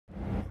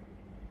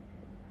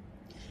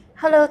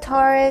Hello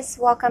Taurus,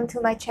 welcome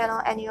to my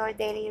channel and your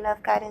daily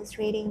love guidance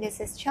reading. This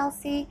is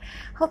Chelsea.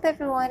 Hope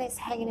everyone is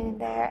hanging in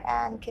there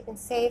and keeping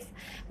safe.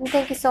 And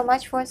thank you so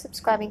much for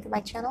subscribing to my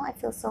channel. I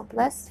feel so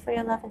blessed for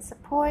your love and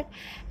support.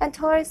 And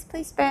Taurus,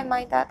 please bear in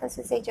mind that this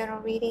is a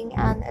general reading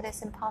and it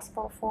is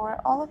impossible for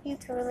all of you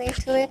to relate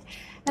to it.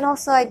 And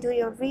also I do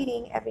your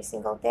reading every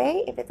single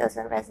day. If it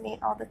doesn't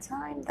resonate all the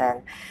time,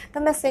 then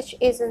the message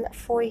isn't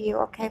for you,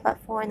 okay, but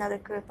for another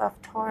group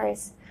of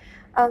Taurus.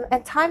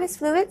 And time is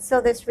fluid,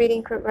 so this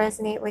reading could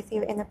resonate with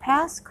you in the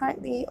past,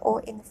 currently,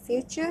 or in the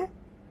future.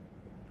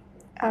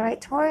 Alright,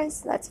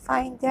 Taurus, let's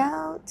find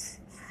out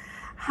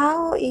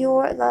how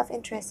your love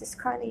interest is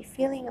currently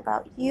feeling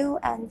about you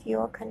and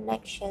your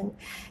connection.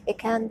 It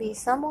can be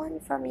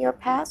someone from your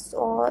past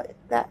or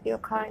that you're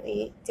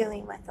currently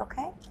dealing with,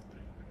 okay?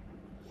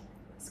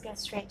 Let's get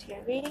straight to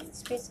your reading.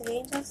 Spirits and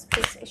angels,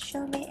 please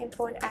show me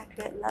important,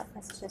 accurate love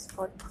messages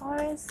for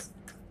Taurus.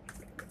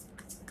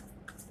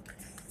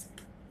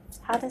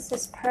 How does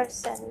this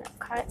person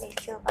currently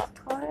feel about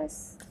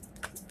Taurus?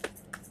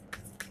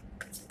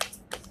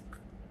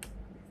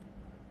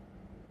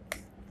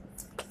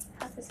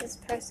 How does this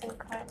person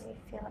currently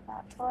feel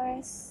about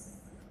Taurus?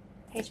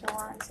 Page of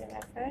Wands in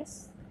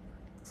reverse.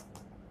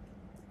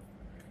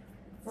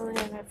 Moon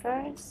in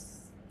reverse.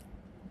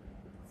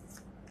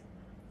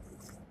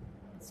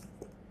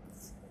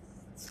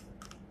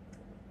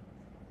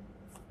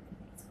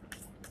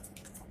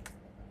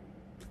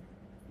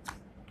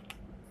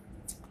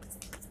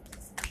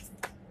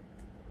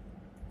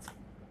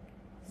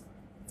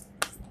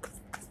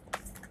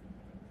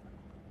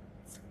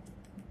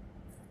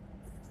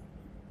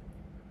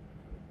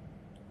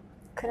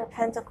 Queen of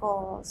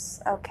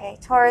Pentacles. Okay,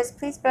 Taurus,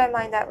 please bear in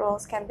mind that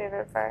roles can be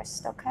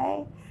reversed,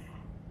 okay?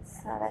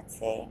 So let's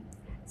see.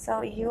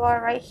 So you are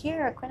right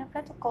here, Queen of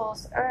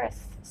Pentacles,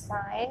 Earth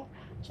sign,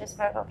 just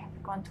Virgo,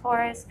 Capricorn,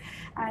 Taurus,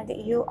 and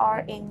you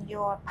are in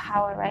your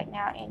power right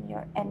now, in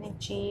your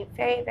energy,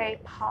 very, very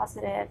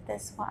positive.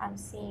 This is what I'm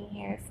seeing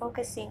here,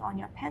 focusing on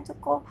your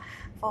pentacle,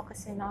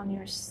 focusing on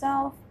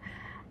yourself,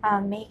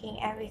 making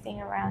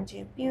everything around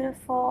you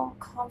beautiful,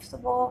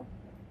 comfortable.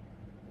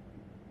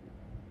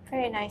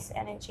 Very nice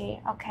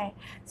energy. Okay,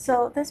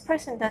 so this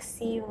person does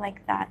see you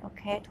like that,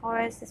 okay,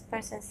 Taurus? This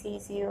person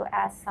sees you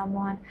as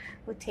someone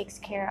who takes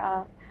care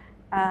of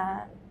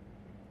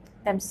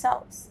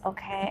themselves,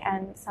 okay,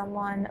 and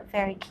someone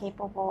very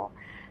capable,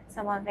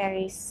 someone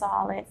very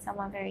solid,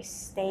 someone very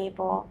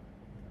stable,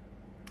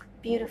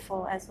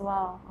 beautiful as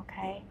well,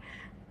 okay?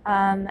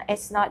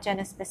 It's not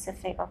gender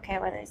specific, okay,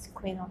 whether it's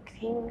queen or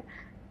king.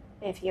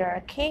 If you're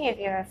a king, if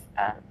you're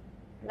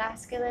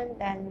masculine,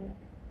 then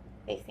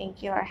they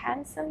think you're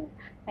handsome,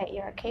 that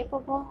you're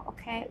capable,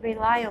 okay,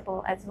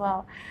 reliable as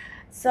well.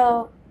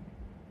 So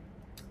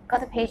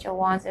got the Page of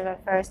Wands in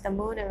reverse, the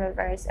Moon in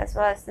reverse, as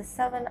well as the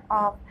Seven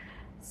of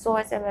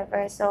Swords in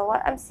reverse. So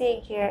what I'm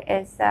seeing here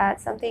is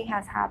that something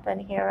has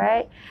happened here,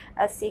 right?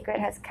 A secret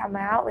has come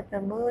out with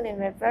the Moon in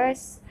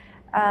reverse.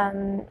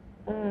 Someone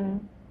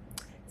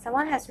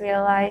has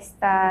realized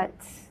that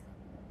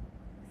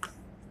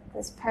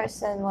this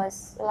person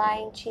was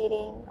lying,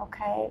 cheating,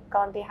 okay,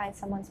 gone behind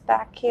someone's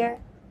back here,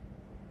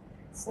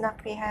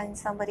 snuck behind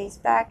somebody's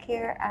back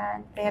here,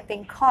 and they have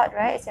been caught,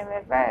 right? It's in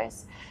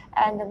reverse,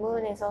 and the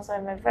moon is also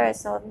in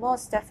reverse, so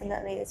most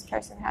definitely this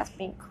person has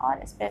been caught,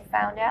 it's been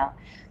found out.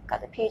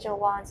 Got the Page of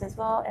Wands as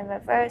well in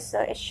reverse, so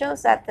it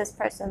shows that this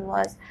person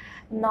was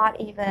not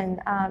even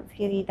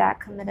really that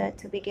committed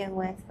to begin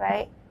with,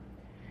 right?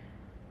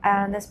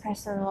 And this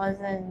person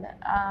wasn't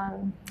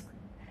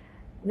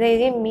they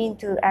didn't mean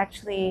to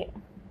actually.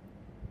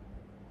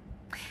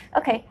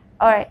 Okay,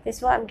 alright, this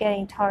is what I'm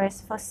getting,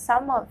 Taurus. For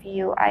some of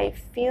you, I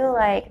feel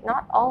like,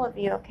 not all of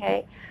you,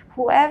 okay,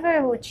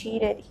 whoever who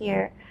cheated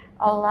here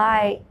or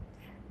lied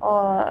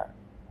or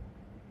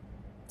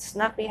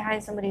snuck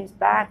behind somebody's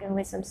back and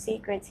with some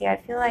secrets here, I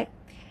feel like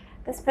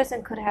this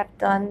person could have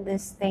done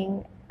this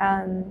thing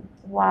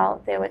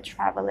while they were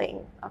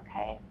traveling,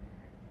 okay?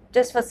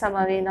 Just for some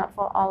of you, not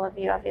for all of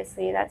you,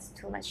 obviously, that's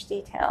too much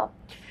detail.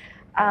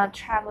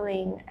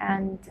 Traveling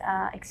and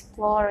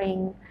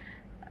exploring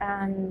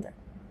and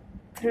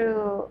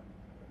through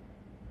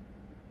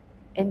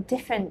in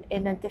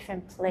a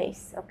different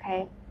place,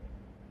 okay,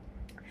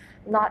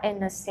 not in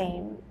the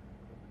same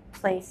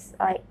place,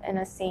 like in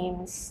the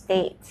same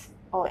state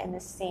or in the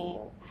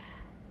same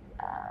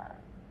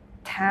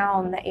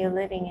town that you're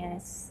living in.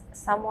 It's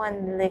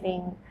someone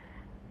living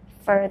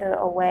further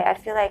away, I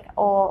feel like,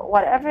 or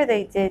whatever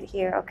they did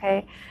here,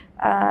 okay,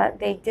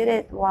 they did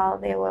it while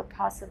they were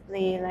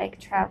possibly like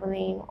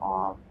traveling,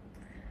 or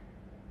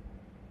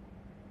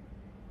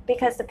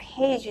because the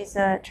page is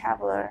a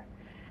traveler.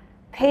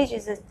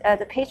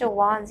 The Page of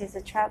Wands is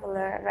a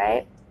traveler,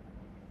 right?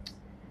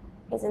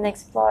 It's an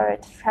explorer,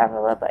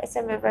 traveler, but it's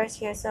in reverse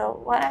here. So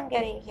what I'm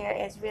getting here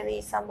is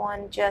really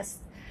someone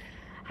just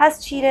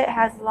has cheated,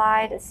 has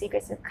lied, the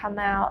secrets have come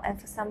out, and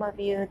for some of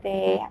you,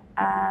 they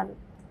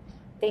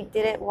did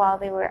it while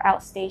they were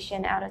out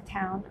stationed, out of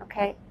town,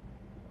 okay?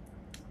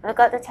 Look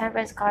at the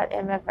Temperance card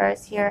in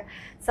reverse here.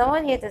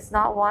 Someone here does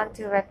not want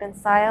to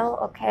reconcile,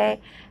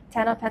 okay?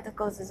 Ten of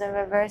Pentacles is in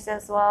reverse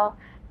as well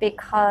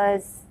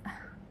because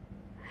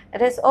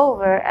it is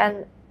over.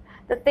 And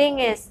the thing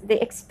is,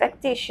 the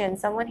expectation,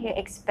 someone here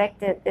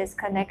expected this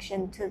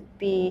connection to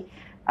be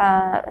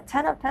a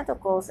Ten of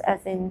Pentacles,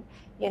 as in,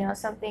 you know,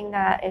 something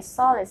that is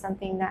solid,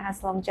 something that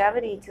has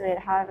longevity to it.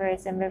 However,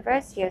 it's in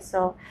reverse here,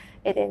 so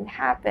it didn't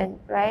happen,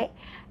 right?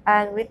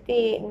 And with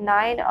the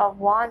Nine of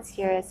Wands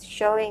here, it's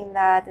showing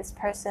that this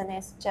person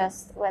is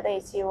just, whether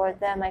it's you or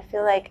them, I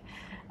feel like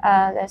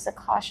there's a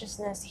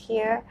cautiousness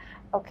here,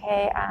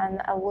 okay?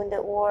 And a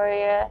wounded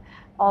warrior,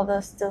 although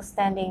still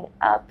standing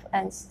up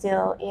and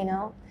still, you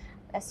know,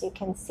 as you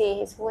can see,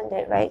 he's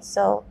wounded, right?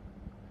 So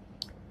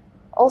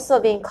also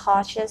being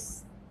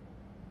cautious,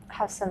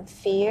 have some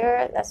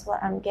fear. That's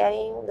what I'm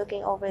getting,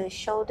 looking over the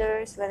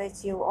shoulders, whether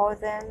it's you or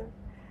them.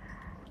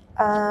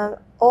 Or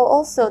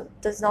also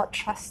does not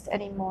trust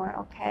anymore,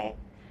 okay?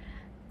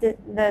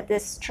 The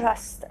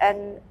distrust,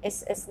 and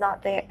it's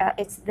not there,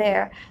 it's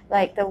there,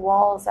 like the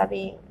walls are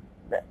being,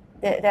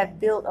 they've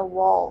built a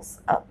walls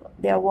up,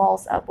 their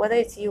walls up, whether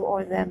it's you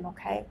or them,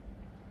 okay?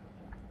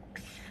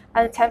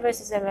 And the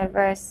Temperance is in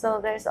reverse, so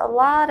there's a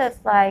lot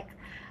of like,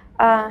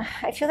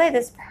 I feel like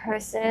this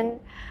person,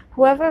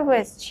 whoever who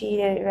has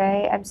cheated,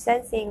 right, I'm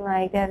sensing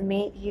like they've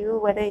made you,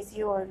 whether it's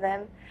you or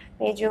them,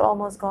 made you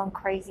almost gone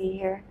crazy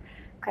here.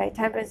 Okay,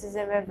 Temperance is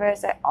in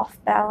reverse, like off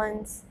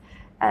balance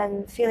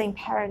and feeling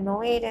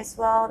paranoid as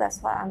well.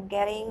 That's what I'm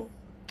getting.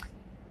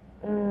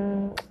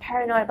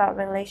 Paranoid about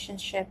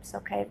relationships,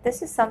 okay? If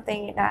this is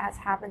something that has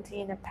happened to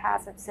you in the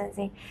past, I'm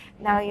sensing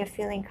now you're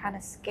feeling kind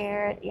of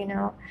scared, you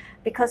know.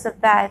 Because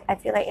of that, I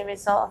feel like in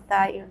result of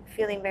that, you're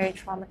feeling very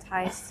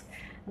traumatized.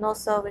 And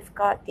also we've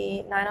got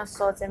the Nine of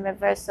Swords in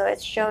reverse, so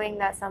it's showing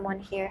that someone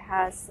here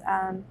has,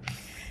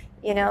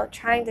 you know,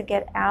 trying to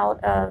get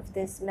out of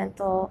this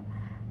mental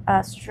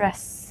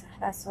stress.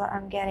 That's what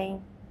I'm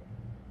getting.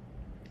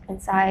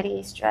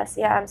 Anxiety, stress.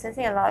 Yeah, I'm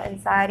sensing a lot of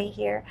anxiety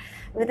here.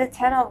 With the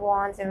Ten of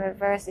Wands in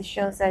reverse, it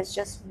shows that it's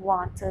just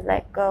want to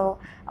let go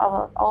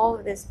of all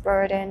of this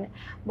burden.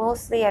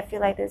 Mostly, I feel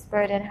like this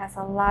burden has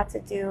a lot to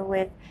do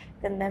with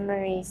the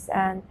memories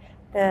and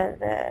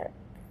the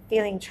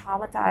feeling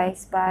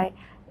traumatized by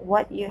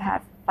what you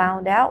have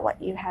found out,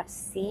 what you have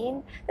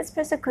seen. This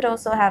person could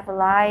also have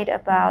lied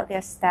about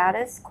their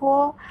status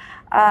quo.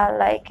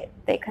 Like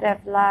they could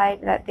have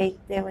lied that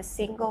they were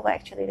single, but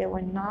actually they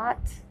were not.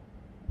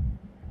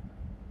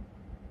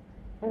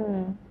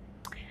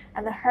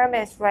 And the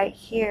Hermit is right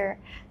here.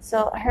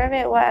 So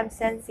Hermit, what I'm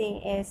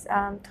sensing is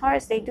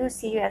Taurus, they do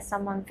see you as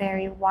someone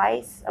very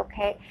wise,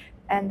 okay?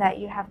 And that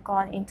you have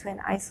gone into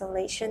an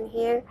isolation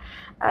here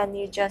and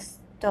you just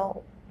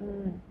don't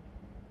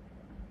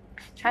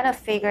trying to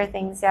figure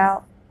things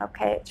out,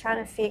 okay?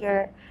 Trying to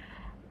figure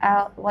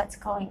out what's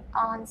going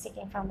on,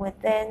 seeking from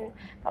within.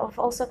 But we've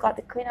also got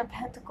the Queen of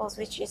Pentacles,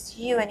 which is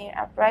you in your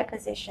upright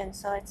position,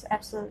 so it's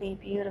absolutely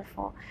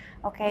beautiful.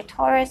 Okay,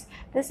 Taurus,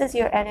 this is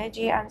your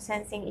energy. I'm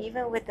sensing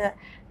even with the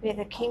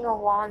King of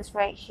Wands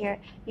right here,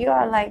 you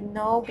are like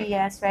no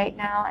BS right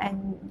now,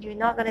 and you're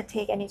not going to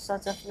take any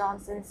sorts of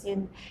nonsense.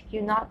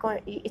 You're not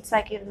going, it's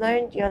like you've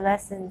learned your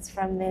lessons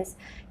from this,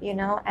 you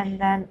know, and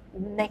then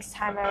next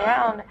time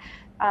around,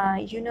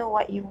 you know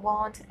what you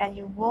want, and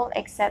you won't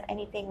accept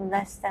anything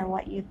less than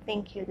what you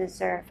think you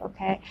deserve,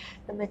 okay?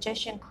 The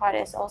Magician card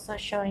is also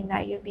showing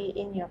that you'll be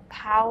in your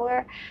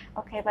power,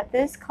 okay? But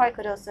this card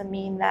could also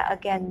mean that,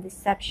 again,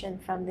 deception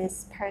from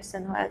this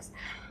person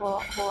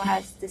who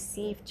has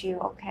deceived you,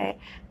 okay?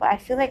 But I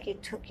feel like you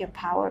took your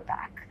power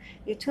back.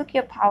 You took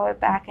your power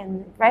back,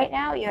 and right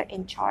now you're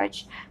in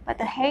charge. But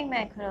the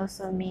Hangman could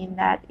also mean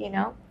that, you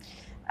know,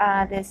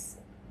 this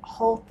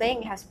whole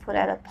thing has put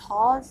at a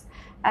pause.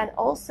 And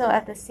also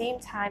at the same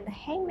time, the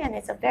Hangman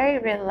is a very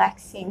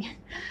relaxing,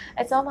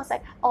 it's almost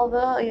like,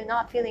 although you're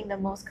not feeling the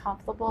most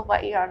comfortable,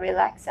 but you are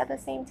relaxed at the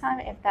same time,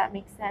 if that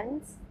makes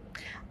sense.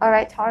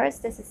 Alright, Taurus,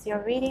 this is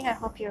your reading. I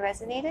hope you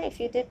resonated. If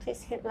you did,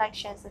 please hit like,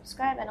 share, and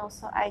subscribe. And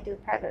also, I do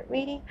private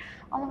reading.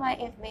 All of my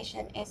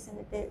information is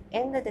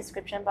in the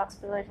description box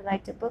below if you'd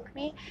like to book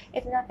me.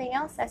 If nothing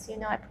else, as you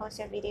know, I post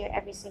your video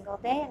every single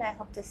day, and I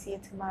hope to see you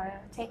tomorrow.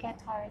 Take care,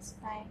 Taurus.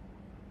 Bye.